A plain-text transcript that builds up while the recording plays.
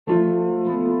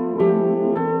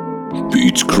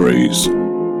Beach craze.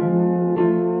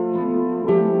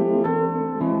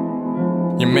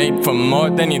 You're made for more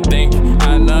than you think.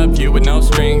 I love you with no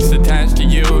strings attached to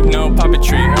you. No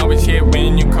puppetry, always here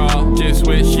when you call. Just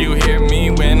wish you hear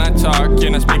me when I talk.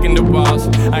 You're not speaking to walls.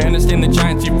 I understand the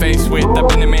giants you face with. I've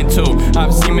been a man too.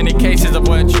 I've seen many cases of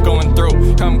what you're going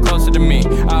through. Come closer to me,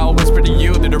 I'll whisper to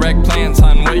you the direct plans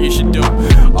on what you should do.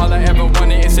 All I ever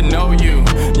wanted is to know you.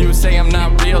 You say I'm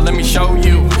not real, let me show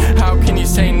you. How can you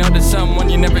say no to someone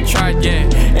you never tried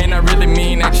yet? And I really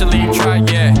mean actually tried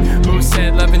yet. Who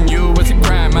said loving you was a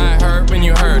crime? I hurt when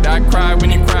you hurt, I cry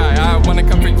when you cry. I wanna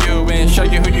comfort you and show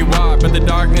you who you are, but the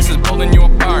darkness is pulling you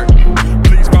apart.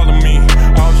 Please follow me,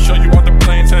 I'll show you all the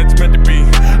plans that it's meant to be.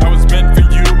 I was meant for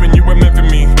you and you were meant for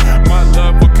me. My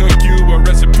love will cook you a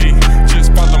recipe.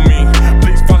 Just follow me,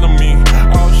 please follow me.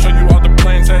 I'll show you all the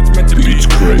plans that it's meant to be.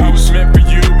 I was meant for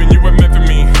you and you were meant for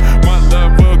me. My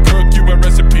love will cook you a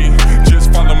recipe.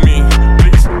 Just follow me,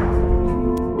 please.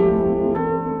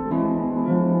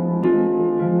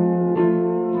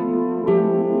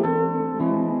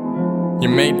 You're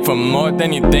made for more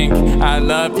than you think. I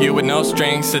love you with no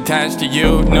strings attached to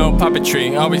you. No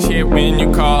puppetry, always here when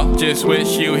you call. Just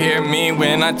wish you hear me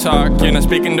when I talk. You're not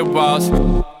speaking to walls.